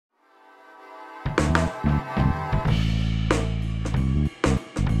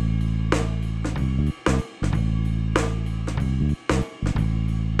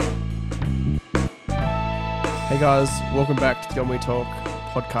guys, welcome back to the On We Talk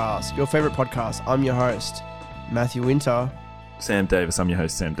podcast, your favourite podcast. I'm your host, Matthew Winter. Sam Davis. I'm your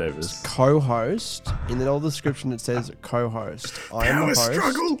host, Sam Davis. Co-host. In the old description, it says co-host. I am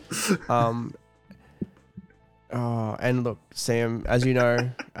the host. And look, Sam, as you know,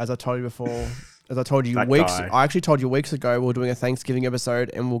 as I told you before, as I told you I actually told you weeks ago, we were doing a Thanksgiving episode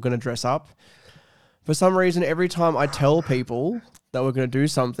and we're going to dress up. For some reason, every time I tell people that we're going to do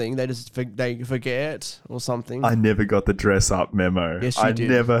something, they forget or something. I never got the dress up memo. Yes, you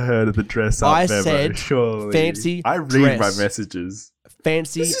did. I never heard of the dress up memo. I said surely. Fancy I read dress. my messages.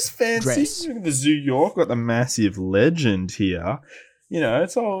 Fancy This is fancy. dress. Look at the Zoo York. Got the massive legend here. You know,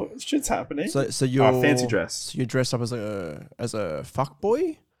 it's all shit's happening. So you're fancy dress. So you're dressed up as a fuck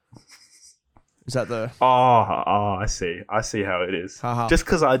boy? Is that the? Oh, I see. I see how it is. Haha. Just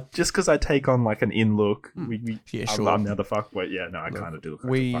because I take on like an in look. Yeah, sure. I'm now the fuckboy. Yeah, no, I kind of do look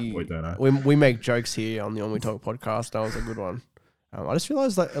like a fuckboy, don't I? We make jokes here on the On We Talk podcast. That was a good one. I just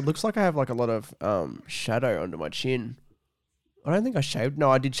realized that it looks like I have like a lot of shadow under my chin. I don't think I shaved. No,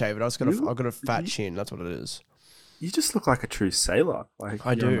 I did shave it. I've got a fat chin. That's what it is. You just look like a true sailor. Like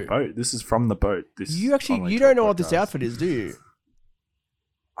I do. On the boat. This is from the boat. You don't know what this outfit is, do you?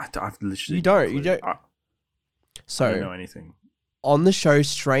 I've literally. You don't. I don't know anything. On the show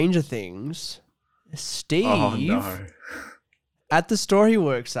Stranger Things, Steve, at the store he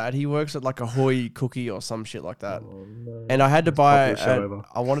works at like a Hoi cookie or some shit like that. Oh, no. And I had to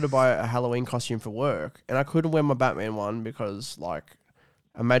I wanted to buy a Halloween costume for work, and I couldn't wear my Batman one because, like,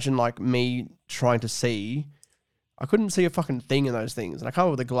 imagine like me trying to see. I couldn't see a fucking thing in those things, and I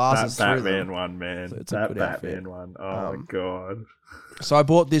can't with the glasses. That through Batman them. one, man. So it's that Batman one. Oh my god. So I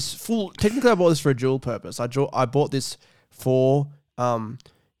bought this technically I bought this for a dual purpose. I bought this for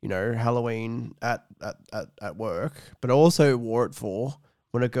Halloween at work, but I also wore it for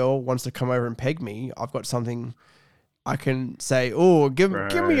when a girl wants to come over and peg me. I've got something I can say, "Oh, give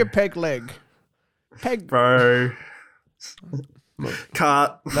me a peg leg." Peg bro.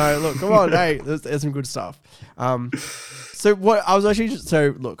 Cut. No, look, come on. Hey, there's some good stuff. So what I was actually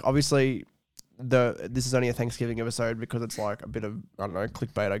look, obviously this is only a Thanksgiving episode because it's like a bit of, I don't know,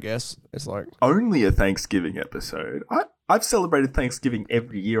 clickbait, I guess. It's like only a Thanksgiving episode. I've celebrated Thanksgiving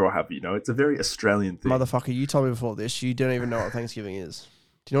every year, or have you know? It's a very Australian thing. Motherfucker, you told me before this. You don't even know what Thanksgiving is.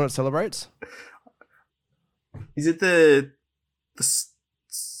 Do you know what it celebrates? Is it the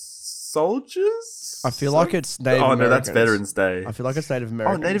soldiers? I feel like it's Native Americans. Oh, no, that's Veterans Day. I feel like it's Native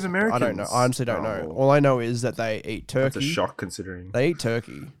Americans. Oh, Native Americans. I don't know. I honestly don't know. All I know is that they eat turkey. That's a shock considering. They eat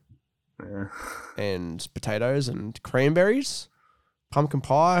turkey. Yeah. And potatoes and cranberries. Pumpkin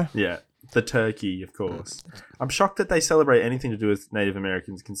pie. Yeah. The turkey, of course. I'm shocked that they celebrate anything to do with Native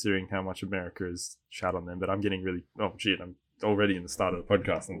Americans considering how much America has shat on them. But I'm getting really... Oh, shit. I'm already in the start of the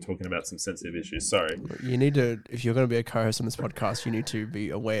podcast and talking about some sensitive issues. Sorry. You need to... If you're going to be a co-host on this podcast, you need to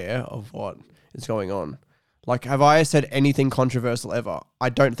be aware of what is going on. Like, have I said anything controversial ever? I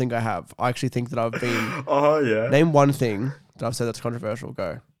don't think I have. I actually think that I've been... Oh, yeah. Name one thing that I've said that's controversial.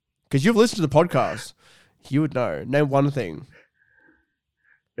 Go. Because you've listened to the podcast. You would know. Name one thing.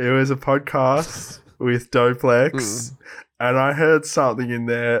 It was a podcast with Doplex, and I heard something in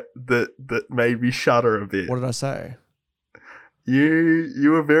there that made me shudder a bit. What did I say?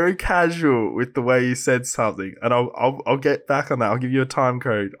 You were very casual with the way you said something, and I'll get back on that. I'll give you a time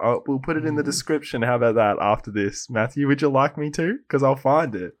code. We'll put it in the description. How about that after this, Matthew? Would you like me to? Because I'll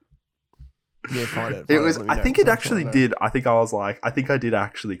find it. Yeah, find it. It was. I think it actually did. I think I did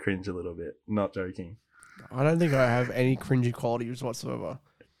actually cringe a little bit. Not joking. I don't think I have any cringy qualities whatsoever.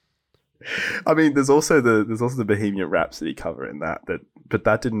 I mean, there's also the Bohemian Rhapsody cover in that, but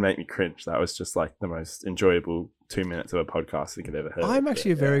that didn't make me cringe. That was just like the most enjoyable 2 minutes of a podcast I think I've ever heard. I'm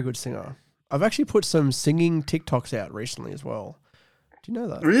actually a very good singer. I've actually put some singing TikToks out recently as well. Do you know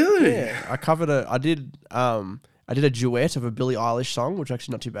that? Really? Yeah. I did a duet of a Billie Eilish song, which is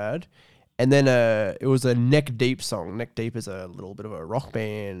actually not too bad. And then it was a Neck Deep song. Neck Deep is a little bit of a rock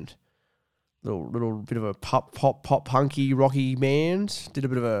band, little bit of a pop punky rocky band. Did a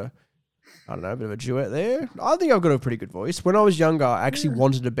bit of a duet there. I think I've got a pretty good voice. When I was younger, I actually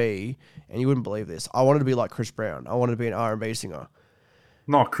wanted to be, and you wouldn't believe this, I wanted to be like Chris Brown. I wanted to be an R&B singer.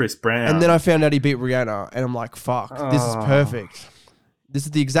 Not Chris Brown. And then I found out he beat Rihanna, and I'm like, fuck, this is perfect. This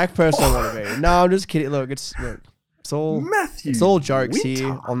is the exact person I want to be. No, I'm just kidding. Look, it's all Matthew. It's all jokes Winter.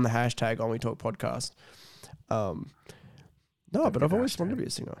 here on the hashtag On We Talk podcast. No, but I've always wanted to be a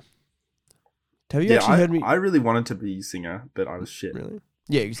singer. Have you actually heard me? I really wanted to be a singer, but I was shit. Really?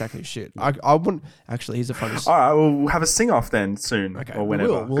 Yeah, exactly. Shit. I wouldn't actually. Here's a funny. All right, we'll have a sing off then soon, Okay, or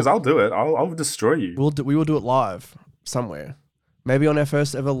whenever, because I'll do it. I'll destroy you. We will do it live somewhere. Maybe on our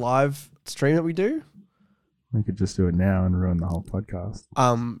first ever live stream that we do. We could just do it now and ruin the whole podcast.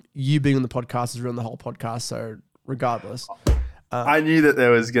 You being on the podcast has ruined the whole podcast. So regardless, I knew that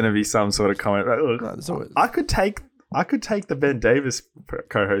there was going to be some sort of comment. Like, look, no, there's always- I could take the Ben Davis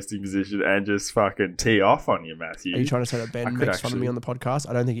co-hosting position and just fucking tee off on you, Matthew. are you trying to say that Ben I could makes fun of me actually- on the podcast?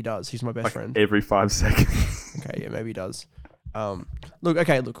 I don't think he does. He's my best like friend. every 5 seconds. Okay, yeah, maybe he does. Look,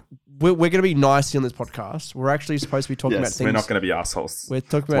 we're going to be nice on this podcast. We're actually supposed to be talking about Yes, things. we're not going to be assholes. We're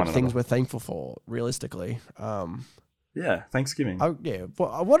talking one about things another. we're thankful for, realistically. Yeah, Thanksgiving. Yeah.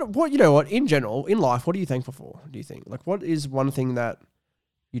 What you know what in general in life, what are you thankful for? Do you think like what is one thing that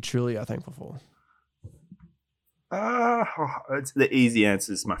you truly are thankful for? It's the easy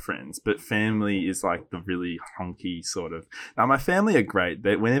answer is my friends, but family is like the really honky sort of. Now, my family are great.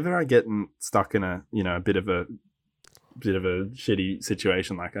 But whenever I get stuck in a bit of a shitty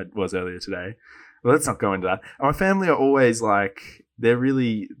situation like I was earlier today, well, let's not go into that. My family are always like they're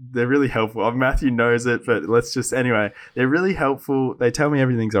really helpful. Matthew knows it, but let's just anyway. They're really helpful. They tell me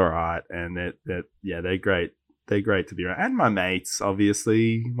everything's all right, and they're great. They're great to be around. And my mates,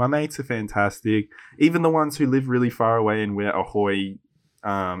 obviously. My mates are fantastic. Even the ones who live really far away and wear Ahoy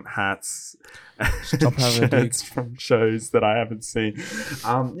hats Stop having a dig. shirts from shows that I haven't seen.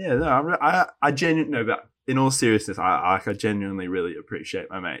 I genuinely know that in all seriousness, I genuinely really appreciate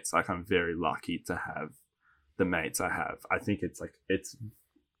my mates. Like, I'm very lucky to have the mates I have. I think it's like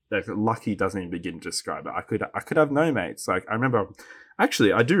lucky doesn't even begin to describe it. I could have no mates. Like,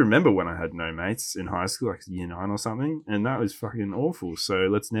 I do remember when I had no mates in high school, like year 9 or something, and that was fucking awful. So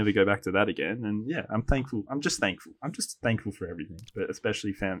let's never go back to that again. And yeah, I'm thankful. I'm just thankful for everything, but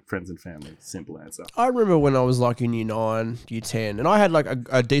especially friends and family. Simple answer. I remember when I was like in year 9, year 10, and I had like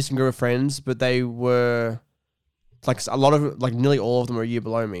a decent group of friends, but they were like a lot of like nearly all of them were a year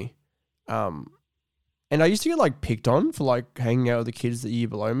below me. And I used to get like picked on for like hanging out with the kids the year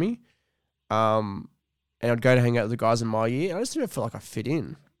below me. And I'd go to hang out with the guys in my year. And I just didn't feel like I fit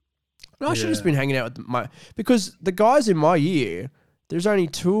in. And I should have just been hanging out with because the guys in my year, there's only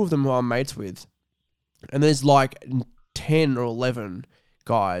 2 of them who I'm mates with. And there's like 10 or 11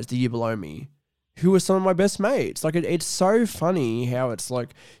 guys the year below me who are some of my best mates. Like it's so funny how it's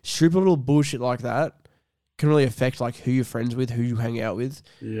like stupid little bullshit like that can really affect like who you're friends with, who you hang out with.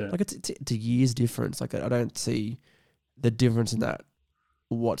 Yeah. Like it's a year's difference. Like I don't see the difference in that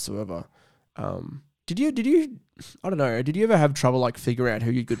whatsoever. Did you I don't know, did you ever have trouble like figuring out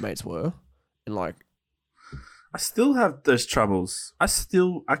who your good mates were? And like I still have those troubles.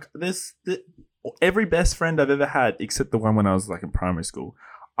 Every best friend I've ever had, except the one when I was like in primary school,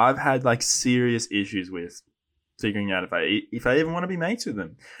 I've had like serious issues with figuring out if I even want to be mates with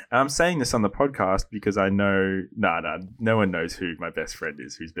them. And I'm saying this on the podcast because I know no one knows who my best friend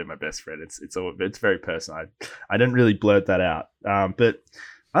is, who's been my best friend. It's very personal. I didn't really blurt that out. But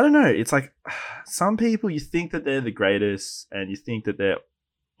I don't know. It's like some people, you think that they're the greatest and you think that they're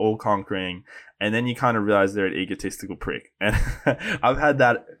all conquering, and then you kind of realize they're an egotistical prick. And I've had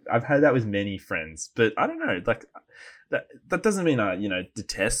that with many friends, but I don't know, like that doesn't mean I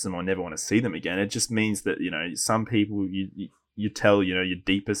detest them or never want to see them again. It just means that some people you tell your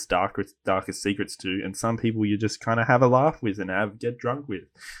deepest darkest secrets to, and some people you just kind of have a laugh with and get drunk with.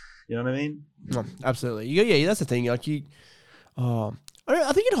 You know what I mean? No, absolutely. Yeah, that's the thing. Like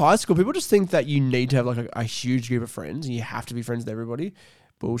I think in high school people just think that you need to have like a huge group of friends and you have to be friends with everybody.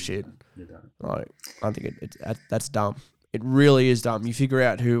 Bullshit. You don't. Like I think that's dumb. It really is dumb. You figure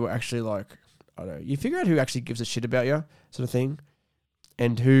out who actually like I don't know. You figure out who actually gives a shit about you, sort of thing,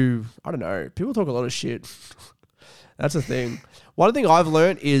 and who I don't know. People talk a lot of shit. That's the thing. One thing I've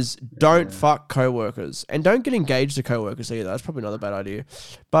learned is don't fuck coworkers and don't get engaged to coworkers either. That's probably another bad idea.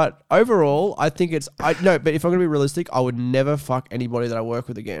 But overall, I think but if I'm gonna be realistic, I would never fuck anybody that I work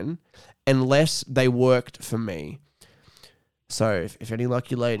with again, unless they worked for me. So if any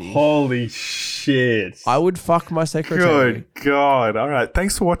lucky lady, Holy shit. I would fuck my secretary. Good God. All right.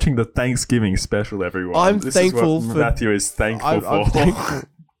 Thanks for watching the Thanksgiving special, everyone. I'm This thankful is what for- Matthew is thankful I'm for. thankful.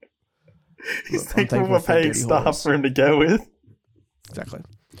 He's I'm thankful thankful for for paying dirty staff whores. for him to go with. Exactly.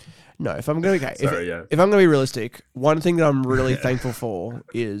 No, if I'm gonna Sorry, yeah. if I'm gonna be realistic, one thing that I'm really thankful for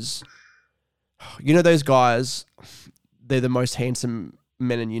is, those guys, they're the most handsome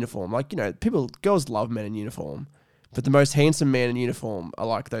men in uniform. Like girls love men in uniform, but the most handsome men in uniform are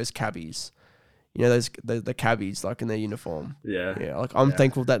like those cabbies. The cabbies like in their uniform. Yeah. Yeah, like I'm Yeah.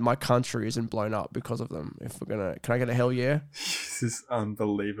 thankful that my country isn't blown up because of them. Can I get a hell yeah? This is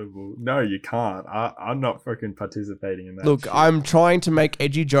unbelievable. No, you can't. I'm not fucking participating in that. Look, shit. I'm trying to make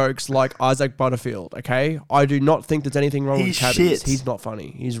edgy jokes like Isaac Butterfield, okay? I do not think there's anything wrong with He's cabbies. shit. He's not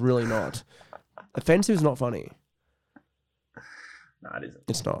funny. He's really not. Offensive's not funny. Nah, it isn't.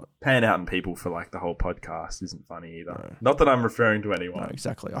 It's not. Pan out on people for like the whole podcast isn't funny either. No. Not that I'm referring to anyone. No,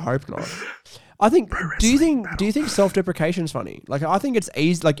 exactly. I hope not. I think. Pro Do you wrestling think self-deprecation is funny? Like, I think it's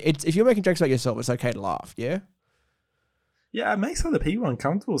easy. Like, it's if you're making jokes about yourself, it's okay to laugh. Yeah. Yeah, it makes other people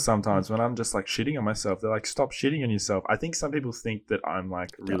uncomfortable sometimes when I'm just like shitting on myself. They're like, stop shitting on yourself. I think some people think that I'm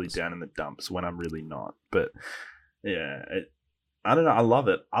like really down in the dumps when I'm really not. But yeah, I don't know. I love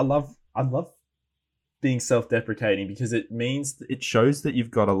it. I love being self-deprecating because it means it shows that you've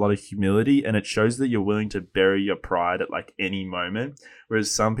got a lot of humility and it shows that you're willing to bury your pride at like any moment.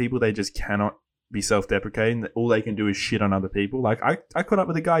 Whereas some people, they just cannot be self-deprecating. All they can do is shit on other people. Like I caught up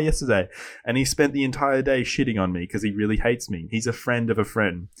with a guy yesterday and he spent the entire day shitting on me because he really hates me. He's a friend of a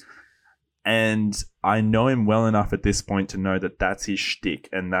friend. And I know him well enough at this point to know that that's his shtick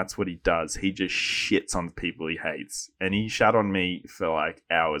and that's what he does. He just shits on people he hates. And he shat on me for like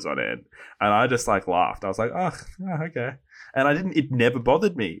hours on end. And I just like laughed. I was like, oh, okay. And it never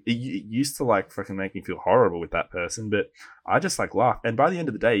bothered me. It used to like fucking make me feel horrible with that person, but I just like laughed. And by the end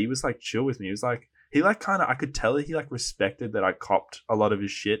of the day, he was like chill with me. He was like, I could tell that he like respected that I copped a lot of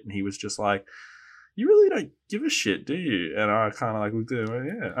his shit. And he was just like, you really don't give a shit, do you? And I kind of like looked at him and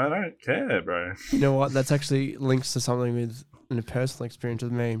went, yeah, I don't care, bro. You know what? That's actually links to something with a personal experience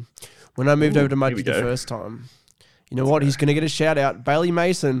with me. When I moved over to Mudgee the first time, you know what? He's going to get a shout out. Bailey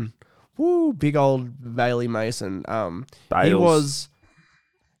Mason. Woo, big old Bailey Mason. He was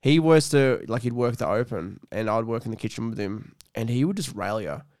to, like, he'd work the open and I'd work in the kitchen with him and he would just rail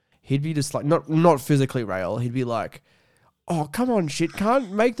you. He'd be just like, not physically rail. He'd be like, oh, come on, shit.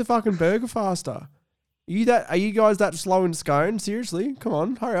 Can't make the fucking burger faster. Are you guys that slow in scone? Seriously? Come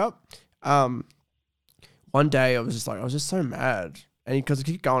on, hurry up. One day I was just so mad. And because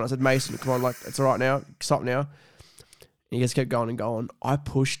he kept going, I said, Mason, come on, like, it's all right now. Stop now. And he just kept going and going. I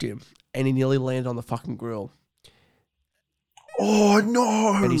pushed him and he nearly landed on the fucking grill. Oh,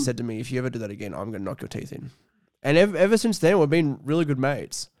 no. And he said to me, if you ever do that again, I'm going to knock your teeth in. And ever since then, we've been really good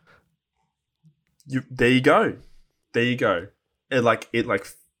mates. There you go. It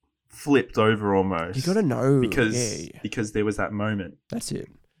flipped over almost. You got to know. Because there was that moment. That's it.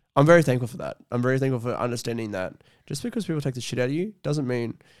 I'm very thankful for that. I'm very thankful for understanding that just because people take the shit out of you doesn't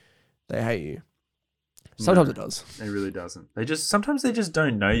mean they hate you. Sometimes it does. It really doesn't. Sometimes they just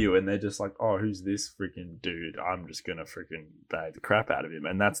don't know you and they're just like, oh, who's this freaking dude? I'm just going to freaking bag the crap out of him.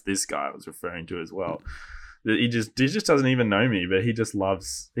 And that's this guy I was referring to as well. He just doesn't even know me, but he just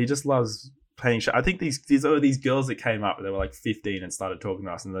loves paying shit. I think these girls that came up, they were like 15 and started talking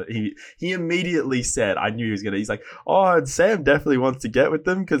to us, and he immediately said, I knew he was gonna. He's like, oh, and Sam definitely wants to get with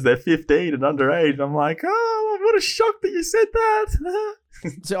them because they're 15 and underage. And I'm like, oh, what a shock that you said that.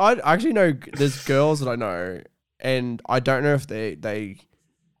 So I actually know there's girls that I know, and I don't know if they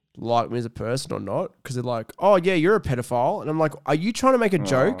like me as a person or not because they're like, oh yeah, you're a pedophile, and I'm like, are you trying to make a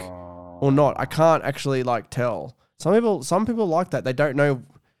joke or not? I can't actually like tell. Some people like that. They don't know.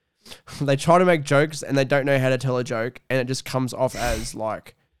 They try to make jokes and they don't know how to tell a joke, and it just comes off as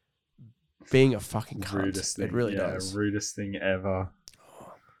like being a fucking cunt. Rudest thing. It really does. Rudest thing ever.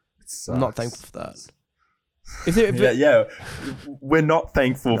 I'm not thankful for that. We're not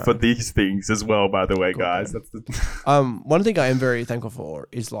thankful for these things as well, by the way, guys. That's one thing I am very thankful for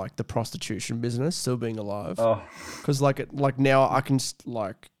is like the prostitution business still being alive. Oh, because like now I can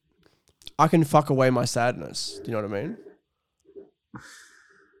fuck away my sadness. Do you know what I mean?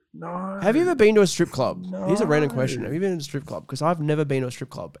 No. Have you ever been to a strip club? No. Here's a random question. Have you been to a strip club? Because I've never been to a strip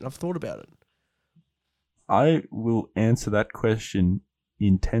club and I've thought about it. I will answer that question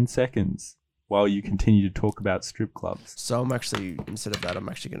in 10 seconds while you continue to talk about strip clubs. So instead of that, I'm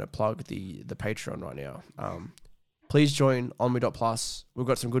actually going to plug the Patreon right now. Please join onme.plus. We've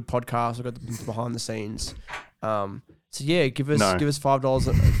got some good podcasts. We've got the behind the scenes. So yeah, give us $5. Give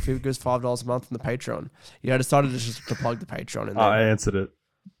us $5 a month on the Patreon. Yeah, I decided to plug the Patreon. I answered it.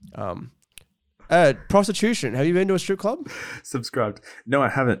 Prostitution. Have you been to a strip club? Subscribed. No, I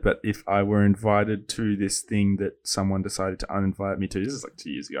haven't. But if I were invited to this thing that someone decided to uninvite me to, this is like 2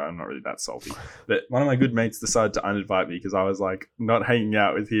 years ago. I'm not really that salty. But one of my good mates decided to uninvite me because I was like not hanging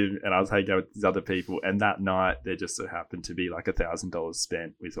out with him and I was hanging out with these other people. And that night there just so happened to be like $1,000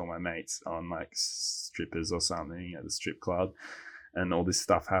 spent with all my mates on like strippers or something at the strip club. And all this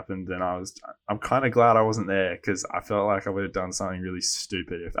stuff happened, and I'm kind of glad I wasn't there because I felt like I would have done something really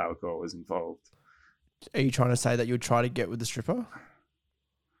stupid if alcohol was involved. Are you trying to say that you would try to get with the stripper?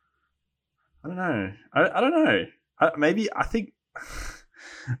 I don't know. I don't know.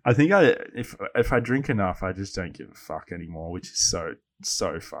 If I drink enough, I just don't give a fuck anymore, which is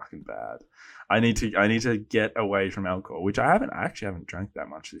so fucking bad. I need to get away from alcohol, which I actually haven't drank that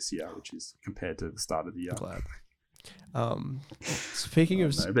much this year, which is compared to the start of the year. Glad. Speaking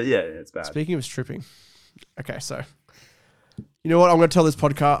of no, but yeah, it's bad. speaking of stripping. Okay, so you know what? I'm going to tell this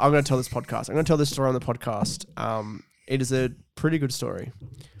podcast. I'm going to tell this story on the podcast. It is a pretty good story.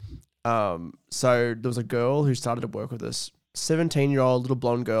 So there was a girl who started to work with us. 17-year-old little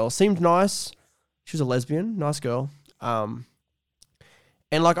blonde girl. Seemed nice. She was a lesbian. Nice girl.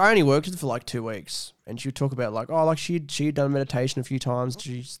 And like I only worked with her for like 2 weeks, and she would talk about like, oh, like she'd done meditation a few times.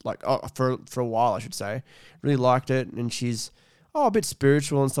 She's like, oh, for a while I should say, really liked it, and she's a bit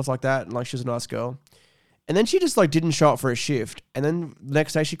spiritual and stuff like that, and like she was a nice girl. And then she just like didn't show up for a shift, and then the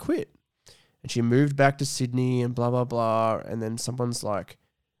next day she quit, and she moved back to Sydney and blah blah blah. And then someone's like,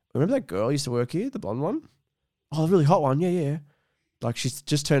 remember that girl who used to work here, the blonde one? Oh, the really hot one, yeah. Like she's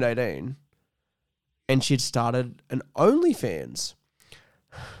just turned 18, and she'd started an OnlyFans.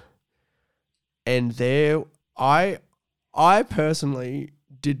 And there, I personally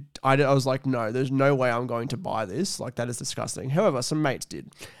I was like, no, there's no way I'm going to buy this. Like, that is disgusting. However, some mates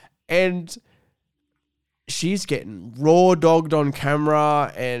did. And she's getting raw dogged on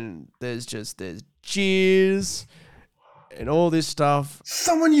camera, and there's cheers and all this stuff.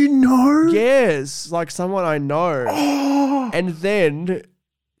 Someone you know? Yes, like someone I know. Oh. And then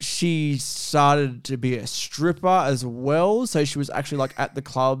she started to be a stripper as well. So she was actually like at the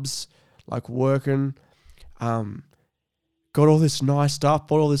clubs, like working, got all this nice stuff,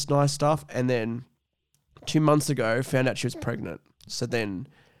 bought all this nice stuff, and then 2 months ago found out she was pregnant. So then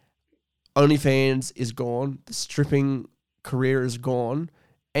OnlyFans is gone, the stripping career is gone,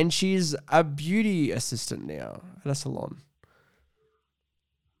 and she's a beauty assistant now at a salon.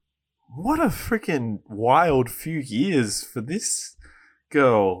 What a freaking wild few years for this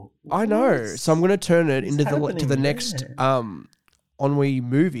girl. I know. So I'm going to turn it into the happening next there? Onwe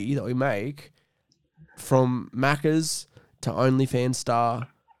movie that we make, from Macca's to OnlyFans star,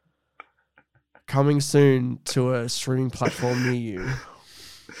 coming soon to a streaming platform near you.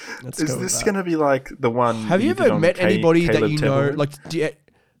 Is this going to be like the one? Have you ever met anybody that you know? Templeman? Like,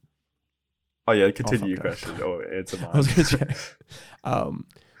 Oh yeah, continue your fuck question. Oh, answer mine. I was going to say,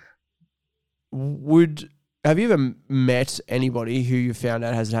 have you ever met anybody who you found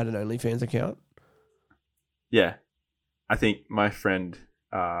out has had an OnlyFans account? Yeah, I think my friend,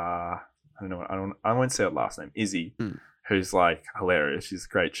 I don't know, I won't say her last name, Izzy, who's like hilarious. She's a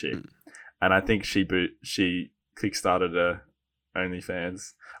great chick, and I think she kickstarted a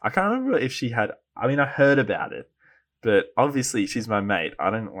OnlyFans. I can't remember if she had. I mean, I heard about it, but obviously she's my mate. I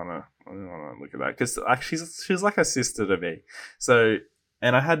don't want to look at that because like she's like a sister to me. So,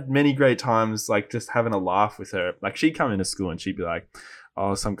 and I had many great times like just having a laugh with her. Like she'd come into school and she'd be like,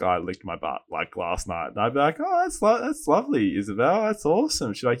 "Oh, some guy licked my butt like last night," and I'd be like, "Oh, that's lovely, Isabel. That's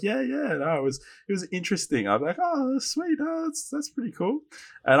awesome." She's like, "Yeah, no, it was interesting." I'd be like, "Oh, that's sweet. Oh, that's pretty cool,"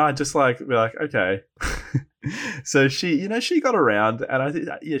 and I just like be like, "Okay." So she got around,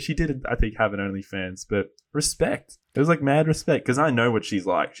 and she did, I think, have an OnlyFans, but respect. It was like mad respect because I know what she's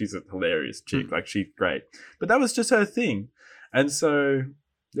like. She's a hilarious chick. Like she's great, but that was just her thing, and so.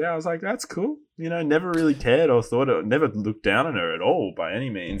 Yeah, I was like, that's cool. Never really cared or thought it, never looked down on her at all by any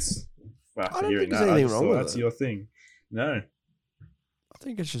means. After I don't hearing think that, there's I anything just wrong thought with that's it. your thing. No. I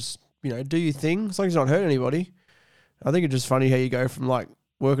think it's just, do your thing as long as you don't hurt anybody. I think it's just funny how you go from like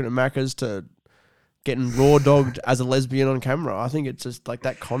working at Macca's to getting raw dogged as a lesbian on camera. I think it's just like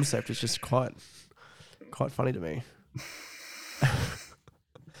that concept is just quite funny to me.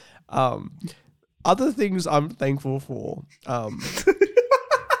 Other things I'm thankful for.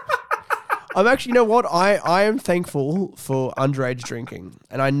 I'm actually, you know what? I am thankful for underage drinking.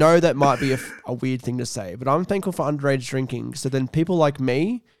 And I know that might be a weird thing to say, but I'm thankful for underage drinking. So then people like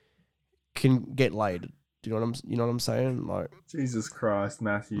me can get laid. Do you know what I'm saying? Like, Jesus Christ,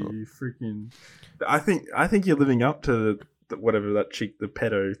 Matthew, you freaking... I think you're living up to whatever that chick, the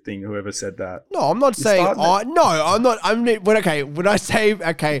pedo thing, whoever said that. no, I'm not saying, I'm not, when I say,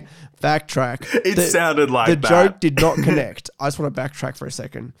 okay, backtrack. It sounded like the that. joke did not connect. I just want to backtrack for a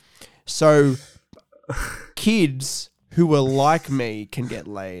second. So, kids who were like me can get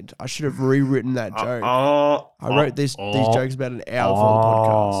laid. I should have rewritten that joke. I wrote these jokes about an hour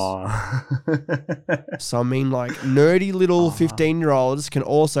for the podcast. So I mean, like, nerdy little 15-year-olds can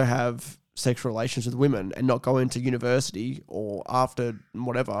also have sexual relations with women and not go into university or after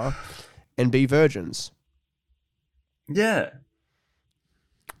whatever and be virgins. Yeah.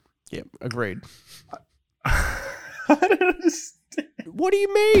 Yeah, agreed. I don't understand. What do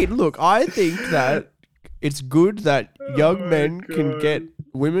you mean? Look, I think that it's good that young men can get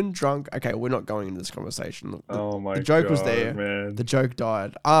women drunk. Okay, we're not going into this conversation. Look, the joke was there. Man. The joke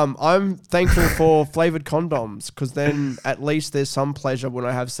died. I'm thankful for flavored condoms because then at least there's some pleasure when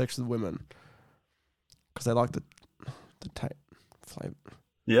I have sex with women because they like the The tape flavor.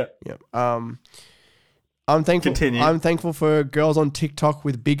 Yeah. Yeah. I'm thankful. Continue. I'm thankful for girls on TikTok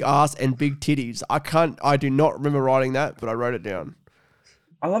with big ass and big titties. I do not remember writing that, but I wrote it down.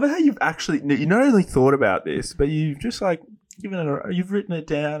 I love it how you've actually, you not only thought about this, but you've just like you've written it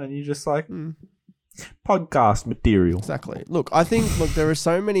down and you just like podcast material. Exactly. Look, there are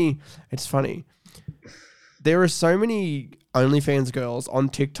so many. It's funny. There are so many OnlyFans girls on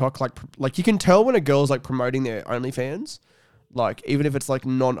TikTok. Like you can tell when a girl's like promoting their OnlyFans. Like, even if it's like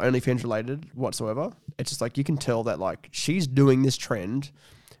non-OnlyFans related whatsoever, it's just like you can tell that like she's doing this trend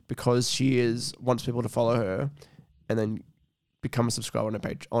because she wants people to follow her and then become a subscriber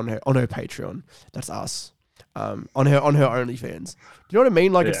on her Patreon. That's us. On her OnlyFans. Do you know what I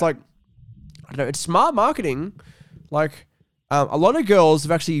mean? Like It's like, I don't know, it's smart marketing. Like a lot of girls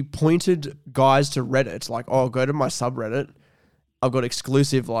have actually pointed guys to Reddit. Like, oh, go to my subreddit. I've got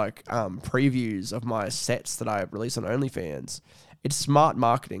exclusive like previews of my sets that I release on OnlyFans. It's smart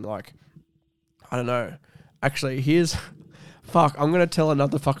marketing. Like, I don't know. Actually, I'm going to tell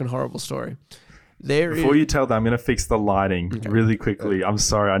another fucking horrible story. Before you tell that, I'm going to fix the lighting really quickly. I'm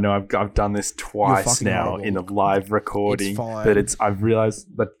sorry. I know I've done this twice now horrible. In a live recording. It's fine. But I've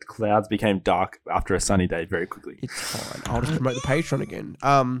realized that clouds became dark after a sunny day very quickly. It's fine. I'll just promote the Patreon again.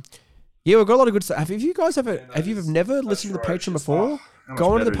 Yeah, we've got a lot of good stuff. Have you guys never listened to the Patreon before?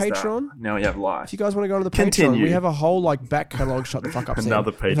 Go onto the Patreon. Now we have live. If you guys want to go onto the Patreon, we have a whole like back catalog. Shut the fuck up, Sam.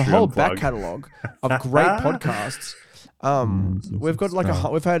 Another Patreon. We have a whole back catalog of great podcasts. We've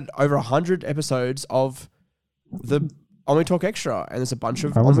got we've had over 100 episodes of the Omni Talk Extra, and there's a bunch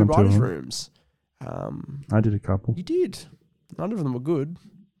of Omni Writers Rooms. I did a couple. You did. None of them were good.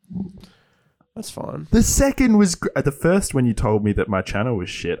 That's fine. The second was the first when you told me that my channel was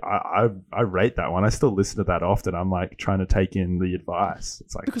shit. I rate that one. I still listen to that often. I'm like trying to take in the advice.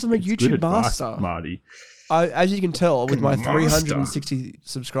 It's like because I'm a YouTube master, Marty. As you can tell, with my 360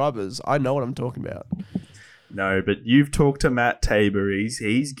 subscribers, I know what I'm talking about. No, but you've talked to Matt Tabor.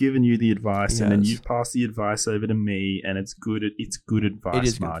 He's given you the advice, and then you've passed the advice over to me, and it's good. It's good advice, it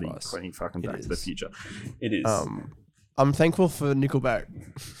is Marty. Good advice. Putting fucking Back to the Future. It is. I'm thankful for Nickelback.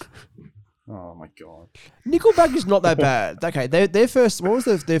 Oh my god, Nickelback is not that bad. Okay, their first. What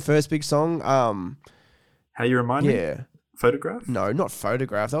was their first big song? How You Remind Me? Yeah, Photograph. No, not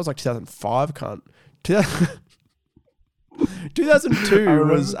Photograph. That was like 2005. Cunt.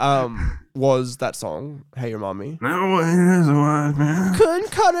 2002 was that song? How You Remind Me? No way as a wise man.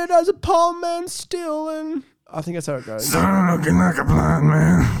 Couldn't cut it as a poor man stealing. I think that's how it goes. Son looking like a blind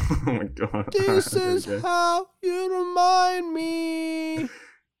man. Oh my god. This is how you remind me.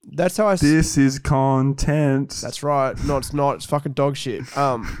 That's how This is content. That's right. No, it's not. It's fucking dog shit.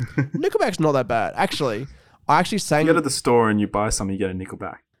 Nickelback's not that bad. Actually, I actually sang. You go to the store and you buy something, you get a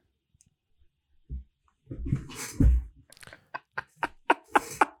Nickelback.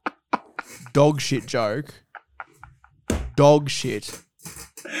 Dog shit joke. Dog shit.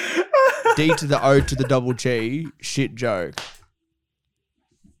 D to the O to the double G. Shit joke.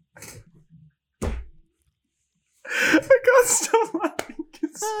 I can't stop laughing.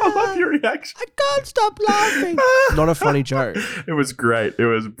 I love your reaction. I can't stop laughing. Not a funny joke. It was great. It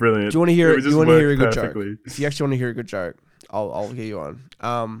was brilliant. Do you want to hear it? You want to hear a good joke? If you actually want to hear a good joke, I'll get you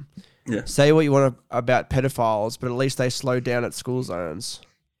on. Yeah. Say what you want about pedophiles, but at least they slow down at school zones.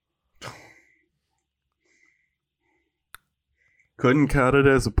 Couldn't cut it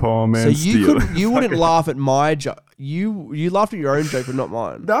as a poor man. So you wouldn't laugh at my joke. You laughed at your own joke, but not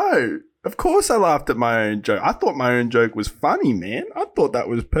mine. No. Of course I laughed at my own joke. I thought my own joke was funny, man. I thought that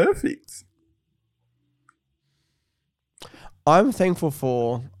was perfect. I'm thankful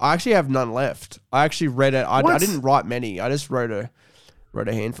for... I actually have none left. I actually read it. I didn't write many. I just wrote a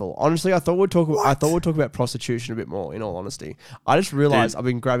handful. Honestly, I thought we'd talk about prostitution a bit more, in all honesty. I just realized I've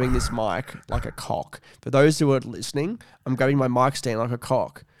been grabbing this mic like a cock. For those who are listening, I'm grabbing my mic stand like a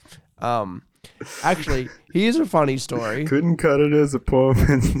cock. Actually, here's a funny story. Couldn't cut it as a poor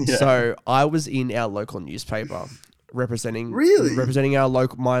man. Yeah. So I was in our local newspaper representing our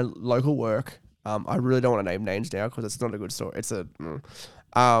my local work. I really don't want to name names now because it's not a good story. It's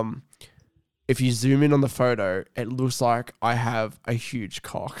if you zoom in on the photo, it looks like I have a huge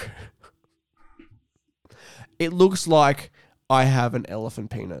cock. It looks like I have an elephant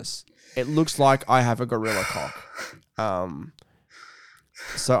penis. It looks like I have a gorilla cock.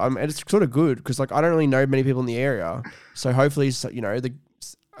 So it's sort of good because like I don't really know many people in the area. So hopefully,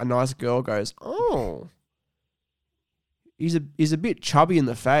 a nice girl goes, oh, he's a bit chubby in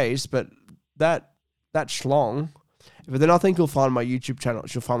the face, but that schlong. But then I think she'll find my YouTube channel.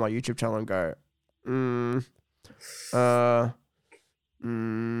 She'll find my YouTube channel and go,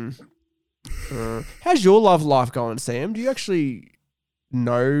 How's your love life going, Sam? Do you actually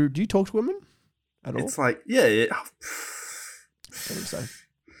know? Do you talk to women at all? It's like, yeah. I think so.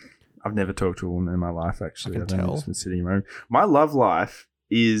 I've never talked to a woman in my life, actually. I can I've only tell. just been sitting in my room. My love life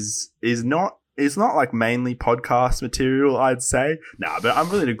is not like mainly podcast material, I'd say. Nah, but I'm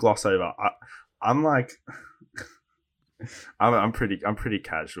really to gloss over. I'm like I'm pretty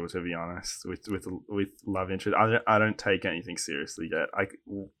casual, to be honest, with love interest. I don't take anything seriously yet. Like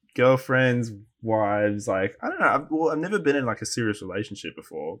girlfriends, wives, like I don't know. I've never been in like a serious relationship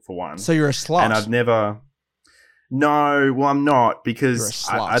before, for one. So you're a slut. And I've never. No, well, I'm not, because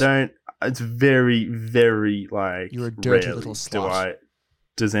You're a slut. I don't. It's very, very like. You're a dirty rarely little slut.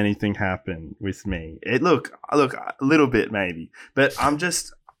 Does anything happen with me? Look, a little bit maybe, but I'm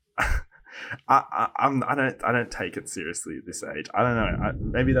just. I don't take it seriously at this age. I don't know.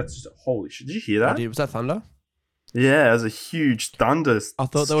 Maybe that's just holy shit. Did you hear that? I did. Was that thunder? Yeah, it was a huge thunder. I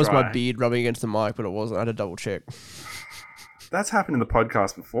thought that was my strike. beard rubbing against the mic, but it wasn't. I had to double check. That's happened in the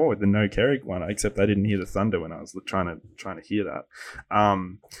podcast before with the No Carrick one, except I didn't hear the thunder when I was trying to hear that.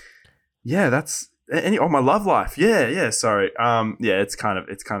 Yeah, that's my love life. Yeah. Sorry. Yeah, it's kind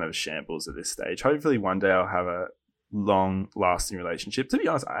of a shambles at this stage. Hopefully, one day I'll have a long-lasting relationship. To be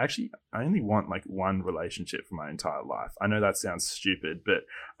honest, I only want like one relationship for my entire life. I know that sounds stupid, but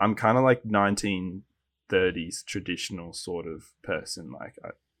I'm kind of like 1930s traditional sort of person. Like,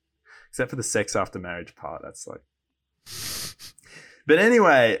 except for the sex after marriage part, that's like. But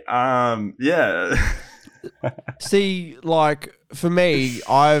anyway, yeah. See, like for me,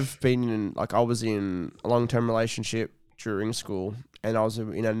 I was in a long-term relationship during school, and I was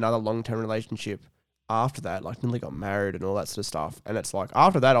in another long-term relationship after that, like nearly got married and all that sort of stuff. And it's like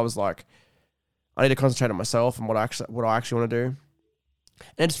after that, I was like, I need to concentrate on myself and what I actually want to do.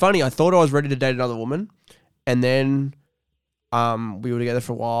 And it's funny, I thought I was ready to date another woman, and then we were together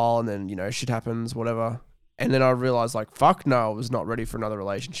for a while, and then shit happens, whatever. And then I realized, like, fuck no, I was not ready for another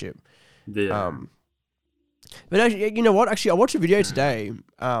relationship. Yeah. But actually, you know what? Actually, I watched a video today,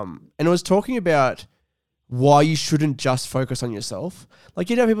 and it was talking about why you shouldn't just focus on yourself. Like,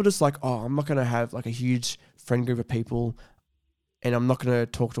 people just like, oh, I'm not going to have like a huge friend group of people, and I'm not going to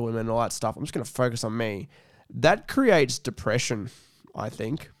talk to women and all that stuff. I'm just going to focus on me. That creates depression, I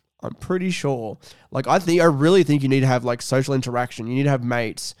think. I'm pretty sure. Like, I really think you need to have like social interaction. You need to have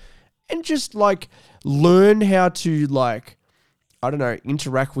mates, and just like learn how to like, I don't know,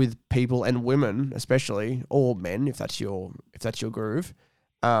 interact with people and women, especially, or men, if that's your groove.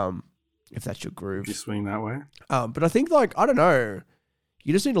 If that's your groove. You swing that way. But I think like, I don't know,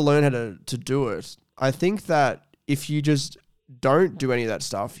 you just need to learn how to do it. I think that if you just don't do any of that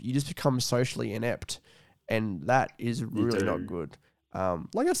stuff, you just become socially inept, and that is really not good.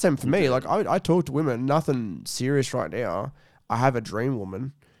 Like that's the same for me. Like I talk to women, nothing serious right now. I have a dream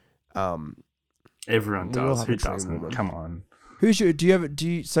woman. Everyone does. Who doesn't? Woman. Come on. Do you have a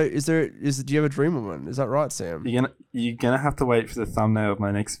dream woman? Is that right, Sam? You're gonna have to wait for the thumbnail of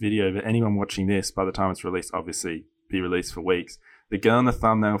my next video. But anyone watching this, by the time it's released, obviously be released for weeks. The girl in the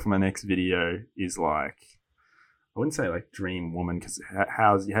thumbnail for my next video is like, I wouldn't say like dream woman, because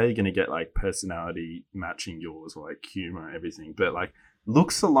how are you gonna get like personality matching yours, or like humor, everything? But like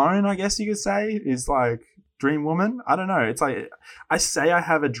looks alone, I guess you could say, is like dream woman. I don't know. It's like I say I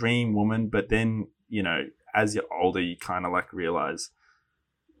have a dream woman, but then as you're older, you kind of like realize,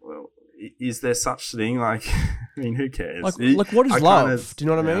 well, is there such thing? Like, I mean, who cares? Like what is love? Do you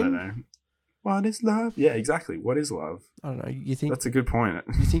know what I mean? I don't know. What is love? Yeah, exactly. What is love? I don't know. You think that's a good point.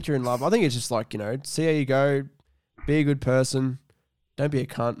 You think you're in love? I think it's just like, see how you go. Be a good person. Don't be a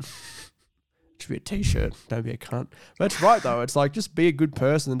cunt. Should be a t-shirt. Don't be a cunt. But that's right though. It's like, just be a good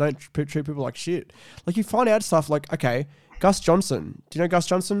person and don't treat people like shit. Like, you find out stuff like, okay, Gus Johnson. Do you know Gus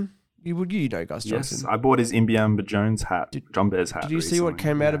Johnson? You know Gus Johnson. Yes, I bought his Imbiamba Jones hat, John Bears hat. Did you see what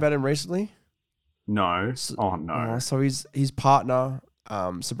came out about him recently? No. Oh no. So his partner,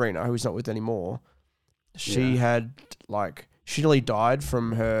 Sabrina, who he's not with anymore, she had she nearly died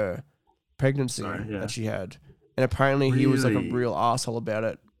from her pregnancy that she had, and apparently he was like a real asshole about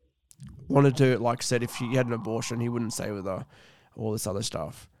it. Wanted to said if she had an abortion, he wouldn't stay with her, all this other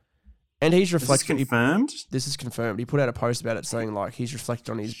stuff. And he's reflected. Is this confirmed? This is confirmed. He put out a post about it saying he's reflected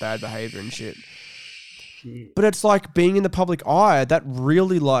on his bad behavior and shit. But it's like being in the public eye, that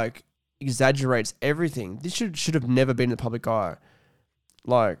really exaggerates everything. This should have never been in the public eye.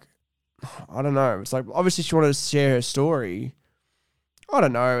 Like, I don't know. It's like, obviously she wanted to share her story. I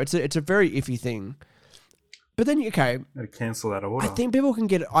don't know. It's a very iffy thing. But then, okay, cancel that order. I think people can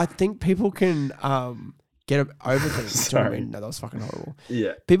get over things. Sorry. Do you know what I mean? No, that was fucking horrible.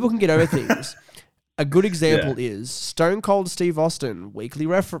 Yeah. People can get over things. a good example is Stone Cold Steve Austin, weekly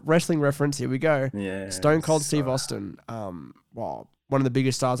wrestling reference. Here we go. Yeah. Stone Cold Steve Austin, well, one of the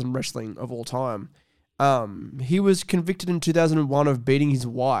biggest stars in wrestling of all time. He was convicted in 2001 of beating his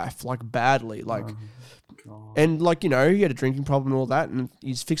wife, like, badly, like, and, like, you know, he had a drinking problem and all that, and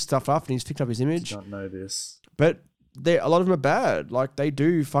he's fixed stuff up and he's fixed up his image. I don't know this. But a lot of them are bad. Like, they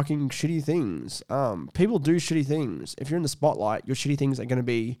do fucking shitty things. People do shitty things. If you're in the spotlight, your shitty things are going to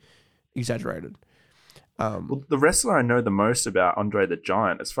be exaggerated. Well, the wrestler I know the most about, Andre the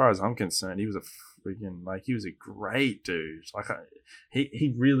Giant, as far as I'm concerned, he was a freaking, like, he was a great dude. Like,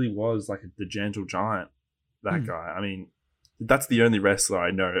 he really was like the gentle giant, that guy. I mean, that's the only wrestler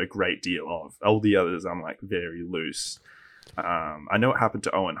I know a great deal of. All the others, I'm like very loose. I know what happened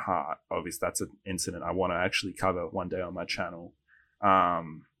to Owen Hart. Obviously, that's an incident I want to actually cover one day on my channel.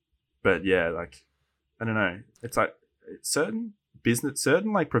 But yeah, like, I don't know. It's like certain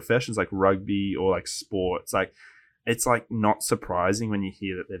like professions like rugby or like sports, like it's like not surprising when you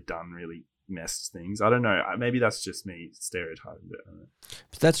hear that they've done really messed things. I don't know. Maybe that's just me stereotyping it. I don't know.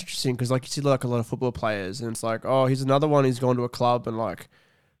 But that's interesting because, like, you see like a lot of football players, and it's like, oh, here's another one who's gone to a club and, like,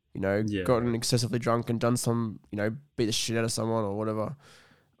 you know, gotten excessively drunk and done some, you know, beat the shit out of someone or whatever.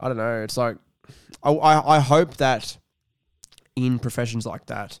 I don't know. It's like, I hope that in professions like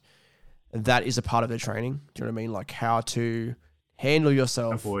that, that is a part of their training. Do you know what I mean? Like, how to handle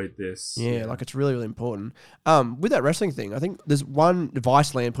yourself. Avoid this. Yeah, like, it's really, really important. With that wrestling thing, I think there's one,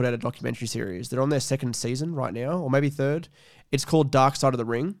 Viceland put out a documentary series. They're on their second season right now, or maybe third. It's called Dark Side of the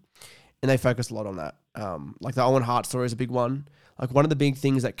Ring, and they focus a lot on that. Like, the Owen Hart story is a big one. Like, one of the big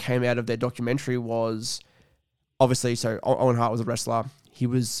things that came out of their documentary was, obviously, so Owen Hart was a wrestler. He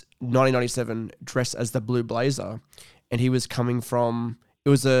was 1997 dressed as the Blue Blazer, and he was coming from, it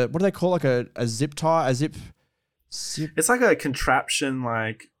was a, what do they call, like a zip tie, a zip. It's like a contraption,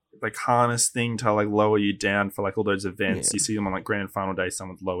 like harness thing to like lower you down for like all those events. You see them on like grand final day,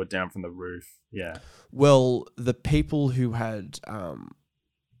 someone's lowered down from the roof. Yeah. Well, the people who had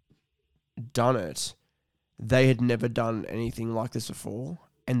done it, they had never done anything like this before,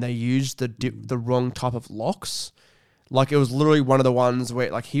 and they used the wrong type of locks. Like, it was literally one of the ones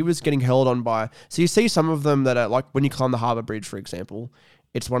where, like, he was getting held on by. So you see some of them that are like when you climb the Harbour Bridge, for example.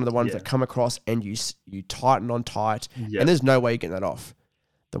 It's one of the ones that come across and you tighten on tight, and there's no way you get that off.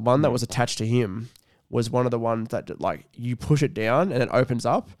 The one that was attached to him was one of the ones that, like, you push it down and it opens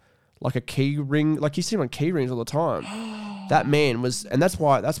up like a key ring, like you see them on key rings all the time. That man was, and that's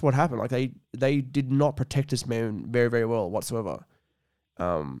what happened. Like, they did not protect this man very, very well whatsoever.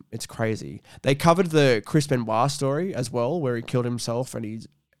 It's crazy. They covered the Chris Benoit story as well, where he killed himself and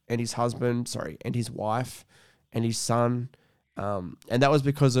his husband, and his wife and his son. And that was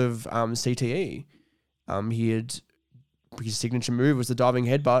because of CTE. He had, his signature move was the diving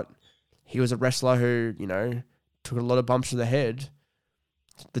headbutt. He was a wrestler who, you know, took a lot of bumps to the head.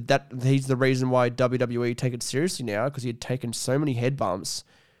 He's the reason why WWE take it seriously now, because he had taken so many head bumps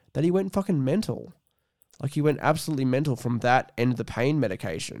that he went fucking mental. Like, he went absolutely mental from that and the pain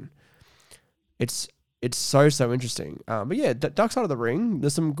medication. It's so interesting. But yeah, Dark Side of the Ring,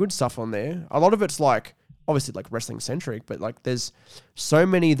 there's some good stuff on there. A lot of it's like, obviously, like, wrestling centric, but like there's so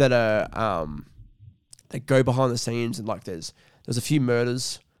many that are that go behind the scenes, and like there's a few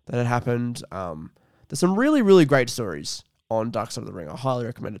murders that had happened. There's some really, really great stories on Dark Side of the Ring. I highly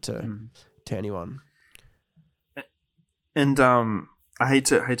recommend it to anyone. And I hate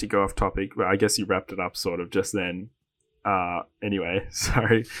to go off topic, but I guess you wrapped it up sort of just then. Anyway,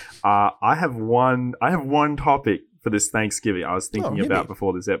 sorry. I have one topic for this Thanksgiving I was thinking about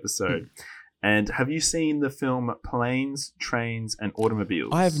before this episode. And have you seen the film Planes, Trains, and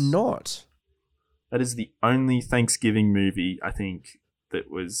Automobiles? I have not. That is the only Thanksgiving movie, I think,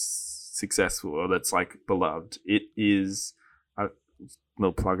 that was successful or that's, like, beloved. It is a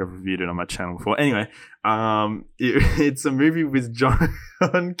little plug. I've reviewed it on my channel before. Anyway, it's a movie with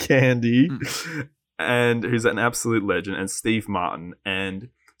John Candy, and who's an absolute legend, and Steve Martin. And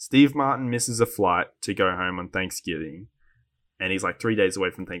Steve Martin misses a flight to go home on Thanksgiving. And he's like 3 days away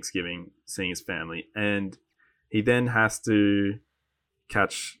from Thanksgiving, seeing his family. And he then has to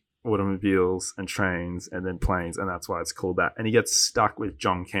catch automobiles and trains and then planes. And that's why it's called that. And he gets stuck with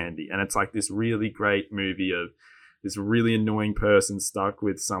John Candy. And it's like this really great movie of this really annoying person stuck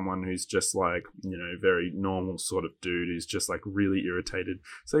with someone who's just like, you know, very normal sort of dude who's just like really irritated.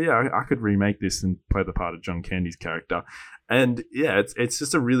 So yeah, I could remake this and play the part of John Candy's character. And yeah, it's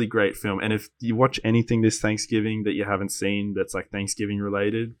just a really great film. And if you watch anything this Thanksgiving that you haven't seen that's like Thanksgiving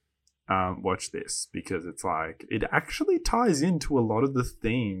related, watch this, because it's like, it actually ties into a lot of the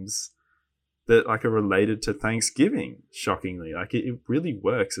themes that like are related to Thanksgiving. Shockingly, like it really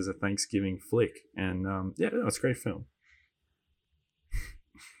works as a Thanksgiving flick, and it's a great film.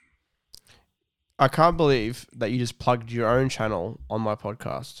 I can't believe that you just plugged your own channel on my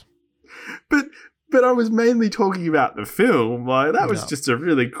podcast. But I was mainly talking about the film. Like that was just a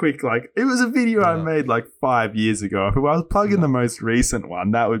really quick, like it was a video I made like 5 years ago. If I was plugging the most recent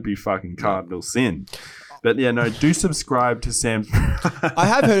one, that would be fucking cardinal sin. But yeah, no, do subscribe to Sam's. I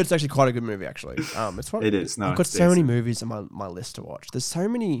have heard it's actually quite a good movie. Actually, it's fun. It is. No, I've got so many movies on my list to watch. There's so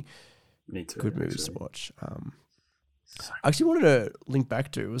many good movies to watch. I actually wanted to link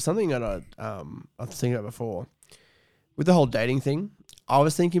back to, it was something that I was thinking about before with the whole dating thing. I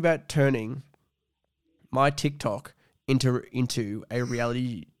was thinking about turning my TikTok into a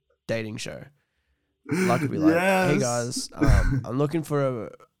reality dating show. Like it'd be like, hey guys, I'm looking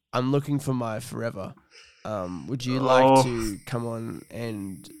for my forever. Would you like to come on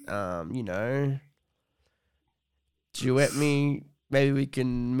and duet me? Maybe we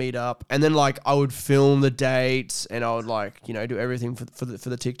can meet up. And then like I would film the dates and I would like, do everything for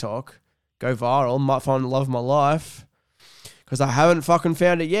the TikTok, go viral, might find the love of my life because I haven't fucking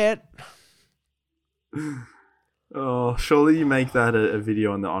found it yet. Oh, surely you make that a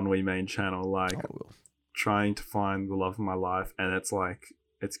video on the Ennui main channel, like trying to find the love of my life, and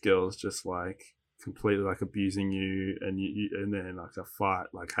it's girls just like completely like abusing you, and then like a fight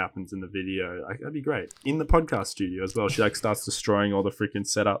like happens in the video. Like that'd be great in the podcast studio as well. She like starts destroying all the freaking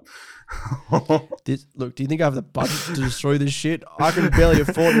setup. Look, do you think I have the budget to destroy this shit? I can barely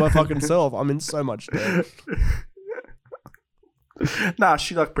afford my fucking self. I'm in so much debt. Nah,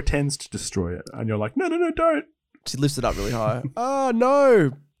 she like pretends to destroy it, and you're like, no, don't. She lifts it up really high. Oh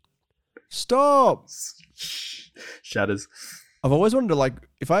no! Stop! Shatters. I've always wanted to like,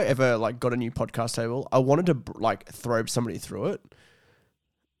 if I ever like got a new podcast table, I wanted to like throw somebody through it.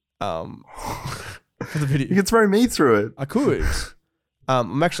 For the video, you could throw me through it. I could.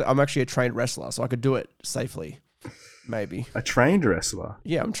 I'm actually a trained wrestler, so I could do it safely. Maybe a trained wrestler.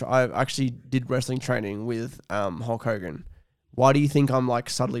 Yeah, I actually did wrestling training with Hulk Hogan. Why do you think I'm like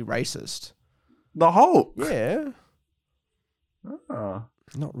subtly racist? The Hulk. Yeah. Oh.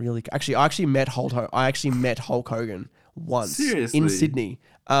 Not really. Actually, I actually met Hulk Hogan once. Seriously? In Sydney.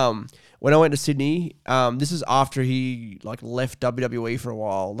 When I went to Sydney, this is after he like left WWE for a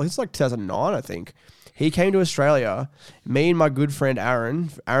while. Like it's like 2009, I think. He came to Australia. Me and my good friend Aaron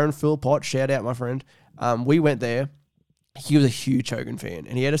Philpott, shout out my friend. We went there. He was a huge Hogan fan,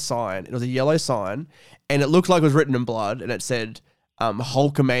 and he had a sign. It was a yellow sign, and it looked like it was written in blood, and it said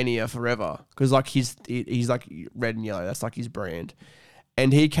Hulkamania forever, because like he's like red and yellow. That's like his brand.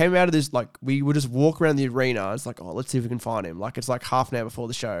 And he came out of this, like, we would just walk around the arena. It's like, oh, let's see if we can find him. Like, it's like half an hour before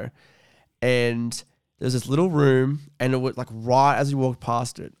the show. And there's this little room, and it was like right as we walked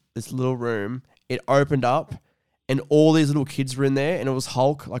past it, this little room, it opened up, and all these little kids were in there, and it was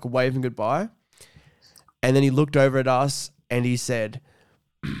Hulk, like, waving goodbye. And then he looked over at us, and he said,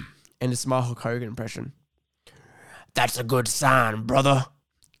 and it's my Hulk Hogan impression, "That's a good sign, brother."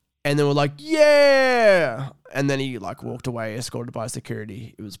 And then we're like, yeah. And then he like walked away, escorted by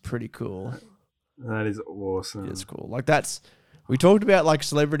security. It was pretty cool. That is awesome. It's cool. Like we talked about like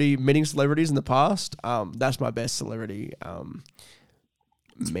meeting celebrities in the past. That's my best celebrity.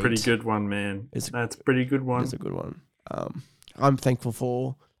 It's a pretty good one, man. That's a pretty good one. It's a good one. I'm thankful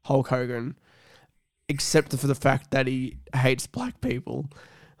for Hulk Hogan, except for the fact that he hates black people.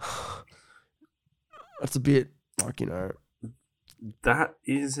 That's a bit like, That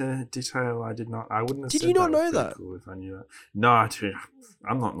is a detail I wouldn't have Did said you not that know that? cool if I knew that. No, dude,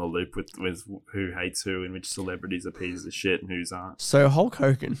 I'm not in the loop with who hates who and which celebrities are pieces of shit and who's aren't. So Hulk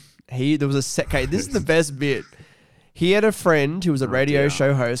Hogan, there was a set. Okay, this is the best bit. He had a friend who was a radio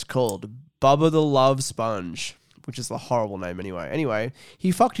show host called Bubba the Love Sponge, which is a horrible name anyway. Anyway,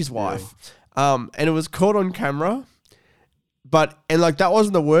 he fucked his wife, and it was caught on camera. And that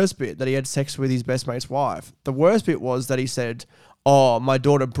wasn't the worst bit, that he had sex with his best mate's wife. The worst bit was that he said, "Oh, my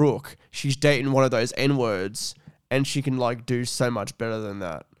daughter Brooke, she's dating one of those N-words, and she can like do so much better than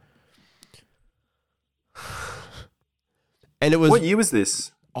that." And it was, what year was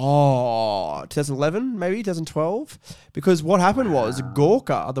this? 2011, maybe 2012. Because what happened was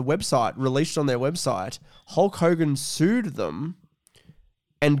Gawker, the website, released on their website, Hulk Hogan sued them,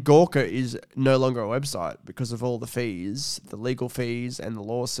 and Gawker is no longer a website because of all the fees, the legal fees and the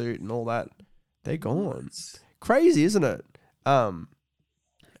lawsuit and all that. They're gone. Crazy, isn't it? And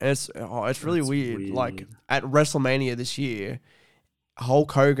it's really weird. Like at WrestleMania this year,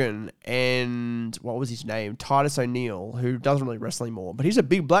 Hulk Hogan and what was his name? Titus O'Neil, who doesn't really wrestle anymore, but he's a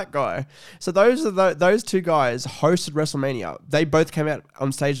big black guy. So those are those two guys hosted WrestleMania. They both came out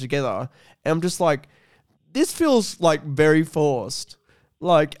on stage together, and I'm just like, this feels like very forced.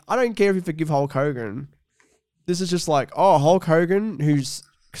 Like, I don't care if you forgive Hulk Hogan. This is just like, oh, Hulk Hogan, who's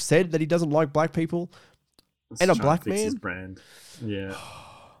said that he doesn't like black people, and a black man. His brand. Yeah.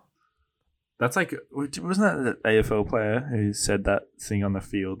 That's like, wasn't that the AFL player who said that thing on the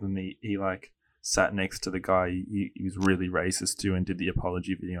field, and he like sat next to the guy he was really racist to and did the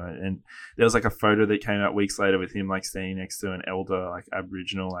apology video, and there was like a photo that came out weeks later with him like standing next to an elder, like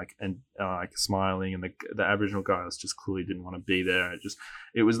Aboriginal, like, and like smiling, and the Aboriginal guy was just clearly didn't want to be there.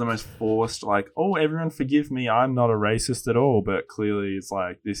 It was the most forced, like, oh, everyone forgive me, I'm not a racist at all, but clearly it's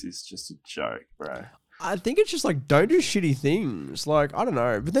like, this is just a joke, bro. I think it's just like, don't do shitty things. Like, I don't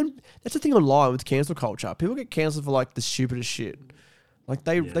know. But then that's the thing online with cancel culture. People get cancelled for like the stupidest shit. Like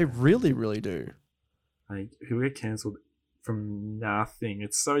they really, really do. Like, people get cancelled from nothing.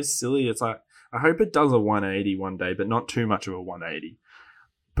 It's so silly. It's like, I hope it does a 180 one day, but not too much of a 180.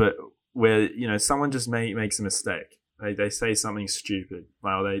 But where, you know, someone just makes a mistake. They say something stupid.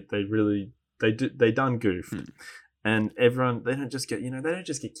 Wow, they done goof. And everyone, they don't just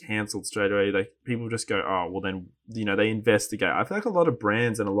get cancelled straight away. Like, people just go, oh, well then, you know, they investigate. I feel like a lot of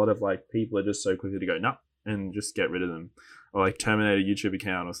brands and a lot of like people are just so quickly to go, nah, and just get rid of them. Or like terminate a YouTube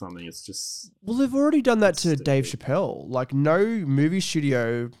account or something. It's just... Well, they've already done that to Dave Chappelle. Like, no movie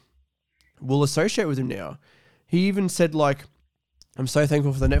studio will associate with him now. He even said, like, I'm so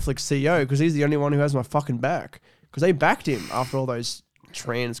thankful for the Netflix CEO because he's the only one who has my fucking back. Because they backed him after all those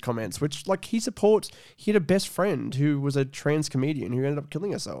trans comments, which, like, he had a best friend who was a trans comedian who ended up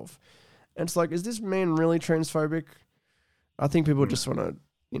killing herself. And it's like, is this man really transphobic? I think people just want to,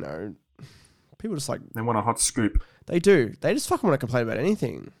 you know, people just like... They want a hot scoop. They do. They just fucking want to complain about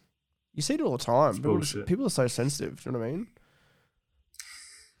anything. You see it all the time. People are so sensitive. Do you know what I mean?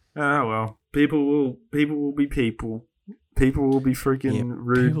 Ah, well, people will be people. People will be freaking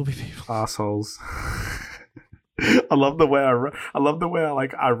rude people be people. assholes. I love the way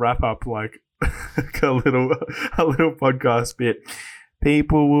I wrap up like a little podcast bit.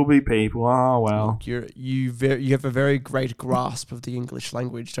 People will be people. Oh well. You have a very great grasp of the English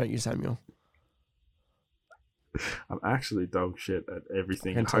language, don't you, Samuel? I'm actually dog shit at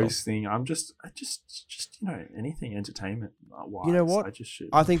everything. Hosting. I just you know, anything entertainment wise. You know what?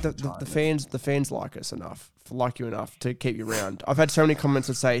 I think that the fans like us enough, like you enough to keep you around. I've had so many comments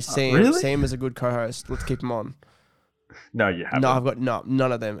that say Sam is a good co-host. Let's keep him on. No, you haven't. No, I've got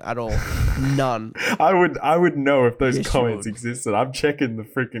none of them at all. None. I would know if those comments existed. I'm checking the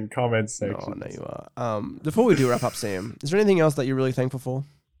freaking comments section. Oh, no, you are. Before we do wrap up, Sam, is there anything else that you're really thankful for?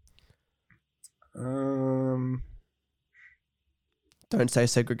 Don't say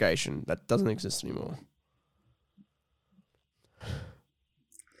segregation. That doesn't exist anymore.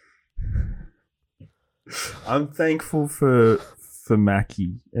 I'm thankful for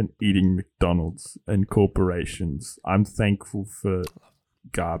Mackie and eating McDonald's and corporations. I'm thankful for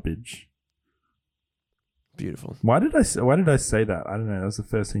garbage. Beautiful. Why did I say that? I don't know. That was the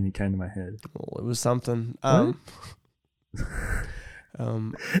first thing that came to my head. Well, it was something.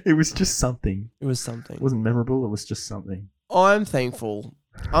 It was just something. It was something. It wasn't memorable. It was just something. I'm thankful.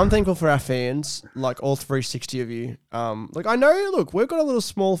 I'm thankful for our fans, like all 360 of you. Like, I know, look, we've got a little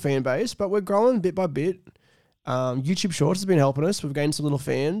small fan base, but we're growing bit by bit. YouTube Shorts has been helping us. We've gained some little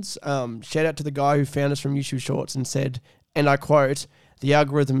fans. Shout out to the guy who found us from YouTube Shorts and said, and I quote, "The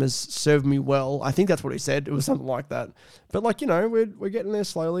algorithm has served me well." I think that's what he said. It was something like that. But, like, you know, we're getting there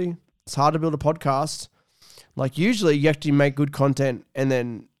slowly. It's hard to build a podcast. Like, usually you have to make good content and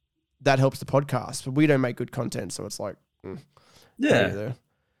then that helps the podcast. But we don't make good content, so it's like, yeah,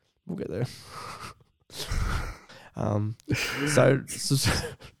 we'll get there. So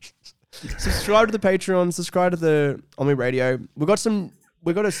subscribe to the Patreon, subscribe to the Omni Radio.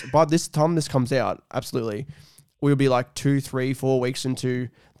 By this time this comes out, absolutely, we'll be like 2, 3, 4 weeks into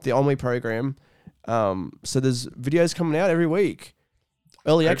the Omni program. So there's videos coming out every week.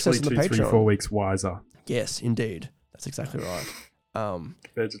 Early access on the Patreon. 2, 3, 4 weeks wiser. Yes, indeed. That's exactly right.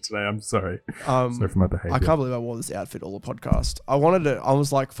 Compared to today, I'm sorry. Sorry for my behavior. I can't believe I wore this outfit all the podcast. I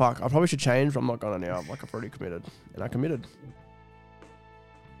was like, fuck, I probably should change, but I'm not gonna now. Like, I've already committed. And I committed.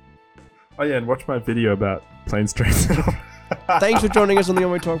 Oh yeah, and watch my video about planes, trains, and all. Thanks for joining us on the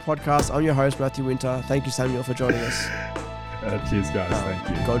On We Talk podcast. I'm your host, Matthew Winter. Thank you, Samuel, for joining us. Cheers, guys. Thank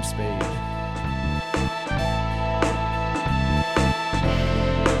you. Godspeed.